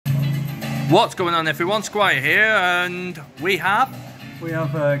What's going on, everyone? Squire here, and we have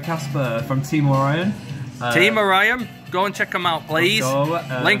Casper from Team Orion. Team Orion. Go and check them out, please.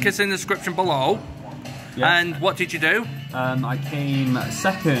 Link is in the description below. Yeah. And what did you do? I came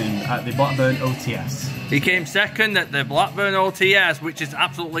second at the Blackburn OTS. He came second at the Blackburn OTS, which is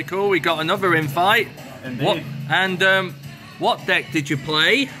absolutely cool. We got another invite. Indeed. What deck did you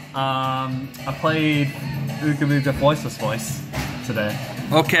play? I played Voiceless Voice today.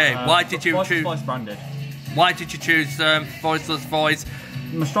 Okay, why did you choose? Voice branded. Why did you choose Voiceless Voice?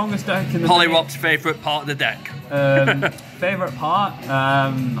 My strongest deck in the Polywop's favourite part of the deck. Favourite part?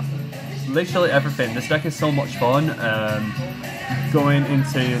 Literally everything. This deck is so much fun. Going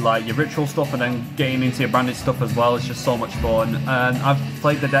into like your ritual stuff and then getting into your branded stuff as well. It's just so much fun. I've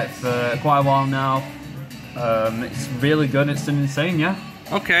played the deck for quite a while now. It's really good. It's insane, yeah.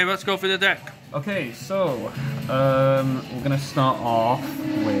 Okay, let's go for the deck. Okay, so we're gonna start off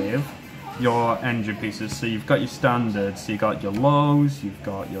with your engine pieces. So you've got your standards. So you've got your lows, you've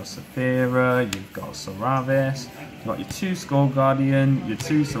got your Saphira, you've got Seravis, you've got your 2 Skull Guardian, your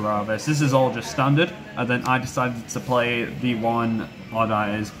 2 Seravis. This is all just standard. And then I decided to play the one that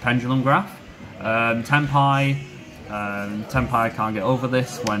is Pendulum Graph. Tenpai can't get over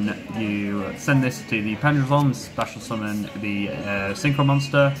this. When you send this to the Pendulum, special summon the Synchro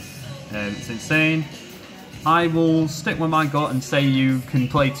Monster. It's insane. I will stick with my gut and say you can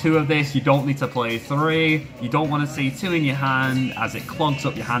play 2 of this. You don't need to play 3. You don't want to see 2 in your hand as it clogs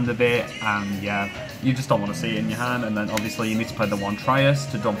up your hand a bit, and yeah, you just don't want to see it in your hand. And then obviously you need to play the 1 Trias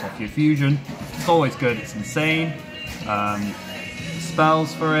to dump off your fusion. It's always good. It's insane.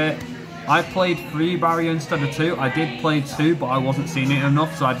 Spells for it. I played 3 barrier instead of 2. I did play 2, but I wasn't seeing it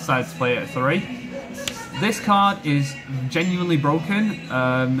enough, so I decided to play it at 3. This card is genuinely broken.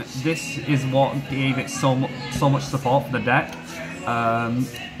 This is what gave it so much support for the deck.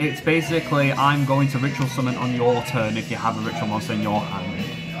 It's basically, I'm going to ritual summon on your turn if you have a ritual monster in your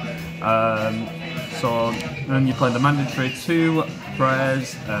hand. So then you play the mandatory 2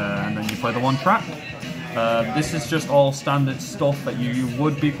 prayers, and then you play the 1 trap. This is just all standard stuff that you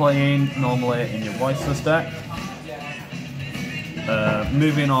would be playing normally in your Voiceless deck.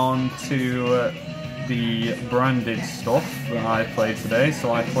 Moving on to the branded stuff that I played today.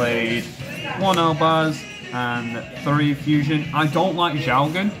 So I played 1 Albaz and 3 Fusion. I don't like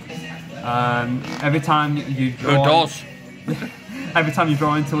Xiaogan. Every time you draw... Every time you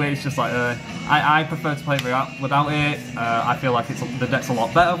draw into it, it's just like... I prefer to play it without it. I feel like the deck's a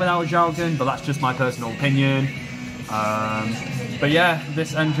lot better without Xiaogan, but that's just my personal opinion. But yeah,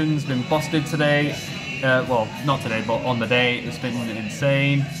 this engine's been busted today. Well, not today, but on the day. It's been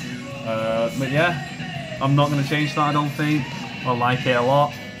insane. But yeah, I'm not going to change that, I don't think. I like it a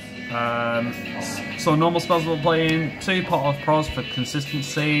lot. So normal spells we're playing, 2 Pot of Pros for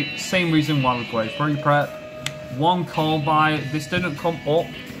consistency. Same reason why we play 3 prep. 1 Call By. This didn't come up.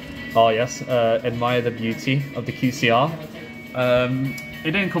 Oh yes, admire the beauty of the QCR.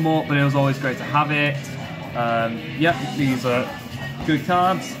 It didn't come up, but it was always great to have it. Yeah, these are good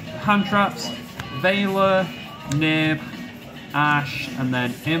cards. Hand Traps, Veiler, Nib, Ash, and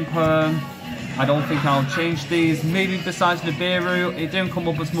then Imperm. I don't think I'll change these. Maybe besides Nibiru, it didn't come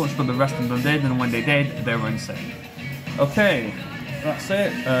up as much, but the rest of them did, and when they did, they were insane. Okay, that's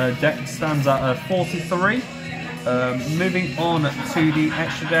it. Deck stands at 43. Moving on to the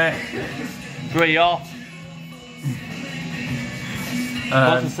extra deck. 3 off.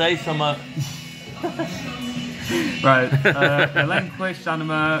 Want to say something? Right, Relinquish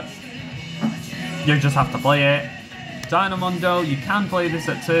Anima. You just have to play it. Dynamondo, you can play this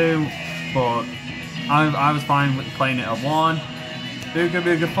at 2, but I was fine with playing it at 1. Booga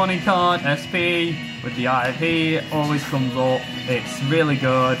Booga Funny card, SP, with the IP, always comes up. It's really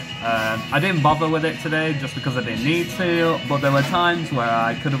good. I didn't bother with it today just because I didn't need to, but there were times where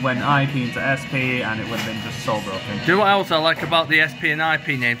I could have went IP into SP and it would have been just so broken. Do you know what else I like about the SP and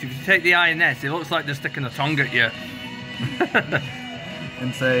IP names? If you take the I and S, it looks like they're sticking a tongue at you.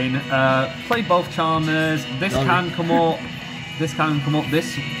 Insane. Play both Charmers. This can come up. This can come up.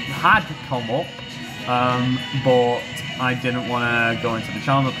 This had come up, but I didn't want to go into the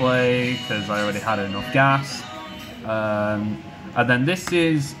Charmer play because I already had enough gas. And then this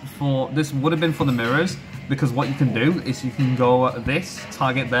would have been for the mirrors, because what you can do is you can go this,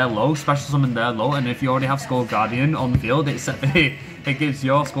 target their low, special summon their low, and if you already have Skull Guardian on the field, it gives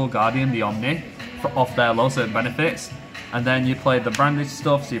your Skull Guardian the Omni off their low, so it benefits. And then you play the branded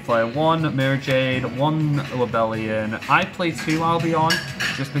stuff, so you play 1 Mirror Jade, 1 Rebellion. I play 2 Albion,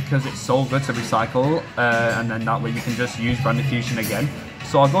 just because it's so good to recycle, and then that way you can just use branded fusion again.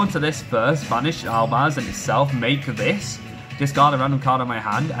 So I'll go into this first, banish Albaz and itself, make this, discard a random card on my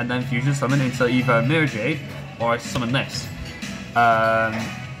hand, and then fusion summon into either Mirror Jade or I summon this.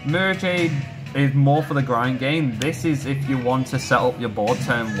 Mirror Jade is more for the grind game. This is if you want to set up your board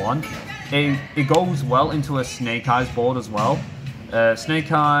turn 1. It goes well into a Snake Eyes board as well.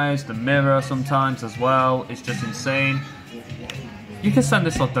 Snake Eyes, the Mirror sometimes as well. It's just insane. You can send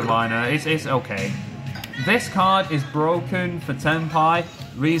this off Diviner. It's okay. This card is broken for Tenpai.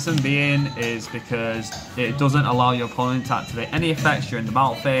 Reason being is because it doesn't allow your opponent to activate any effects during the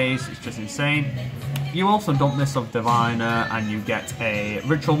battle phase. It's just insane. You also dump this off Diviner and you get a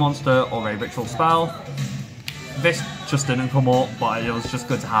ritual monster or a ritual spell. This just didn't come up, but it was just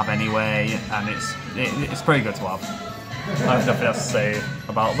good to have anyway, and it's pretty good to have. I have nothing else to say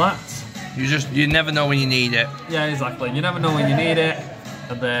about that. You never know when you need it. Yeah, exactly. You never know when you need it.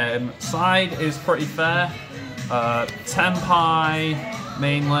 And then side is pretty fair. Tenpai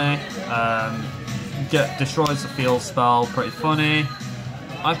mainly. Destroys the field spell, pretty funny.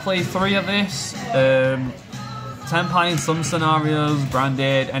 I play 3 of this. Tenpai in some scenarios,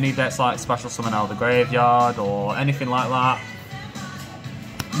 branded, any decks like special summon out of the graveyard or anything like that.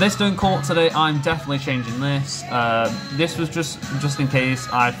 This doing court today, I'm definitely changing this. This was just in case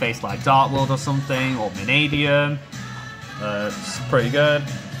I faced like Dark World or something, or Vanadium. It's pretty good.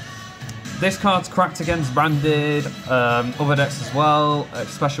 This card's cracked against branded, other decks as well,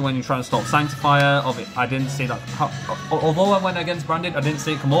 especially when you're trying to stop Sanctifier. I didn't see that. Although I went against branded, I didn't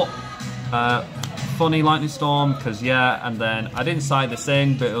see it come up. Funny Lightning Storm, because yeah, and then I didn't side this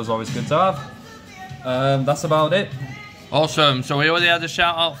in, but it was always good to have. That's about it. Awesome. So we already had a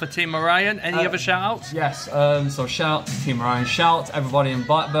shout out for Team Orion. Any other shout outs? Yes. So shout to Team Orion. Shout everybody in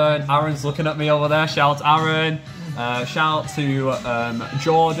Blackburn. Aaron's looking at me over there. Shout Aaron. Shout to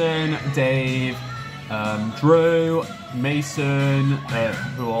Jordan, Dave, Drew, Mason,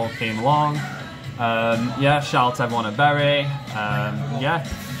 who all came along. Yeah. Shout to everyone at Berry. Yeah.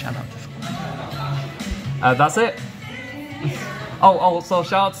 Shout out. That's it. Also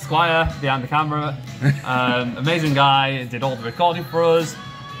shout out to Squire behind the camera. Amazing guy, did all the recording for us.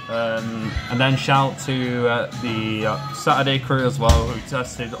 And then shout to the Saturday crew as well,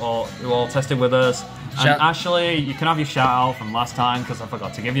 who all tested with us. And Ashley, you can have your shout out from last time because I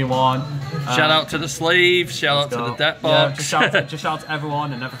forgot to give you one. Shout out to the sleeve, shout out to the deck box. Yeah, just shout out to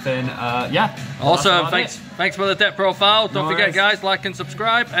everyone and everything. Yeah. Also, thanks for the deck profile. Don't forget, guys, like and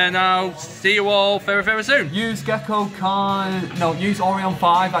subscribe, and I'll see you all very, very soon. Use use Orion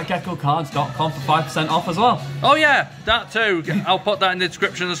 5 at geckocards.com for 5% off as well. Oh yeah, that too. I'll put that in the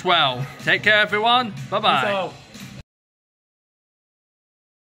description as well. Take care, everyone. Bye bye.